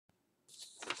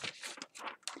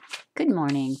Good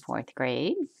morning, fourth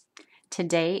grade.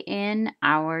 Today in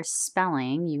our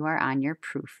spelling, you are on your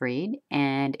proofread,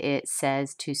 and it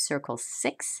says to circle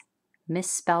 6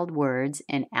 misspelled words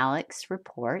in Alex's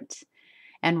report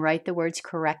and write the words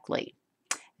correctly.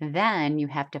 Then you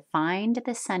have to find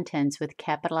the sentence with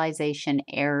capitalization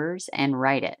errors and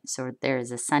write it. So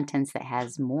there's a sentence that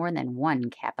has more than one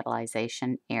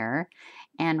capitalization error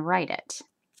and write it.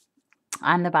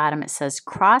 On the bottom, it says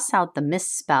cross out the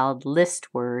misspelled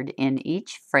list word in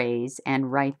each phrase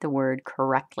and write the word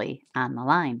correctly on the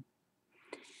line.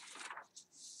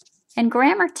 In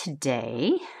grammar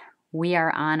today, we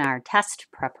are on our test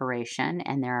preparation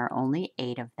and there are only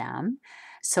 8 of them.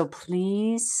 So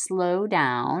please slow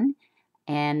down,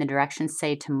 and the directions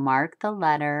say to mark the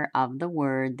letter of the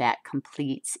word that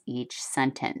completes each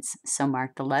sentence. So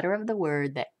mark the letter of the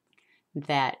word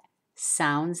that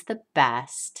sounds the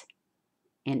best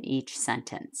in each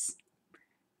sentence.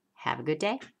 Have a good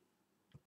day.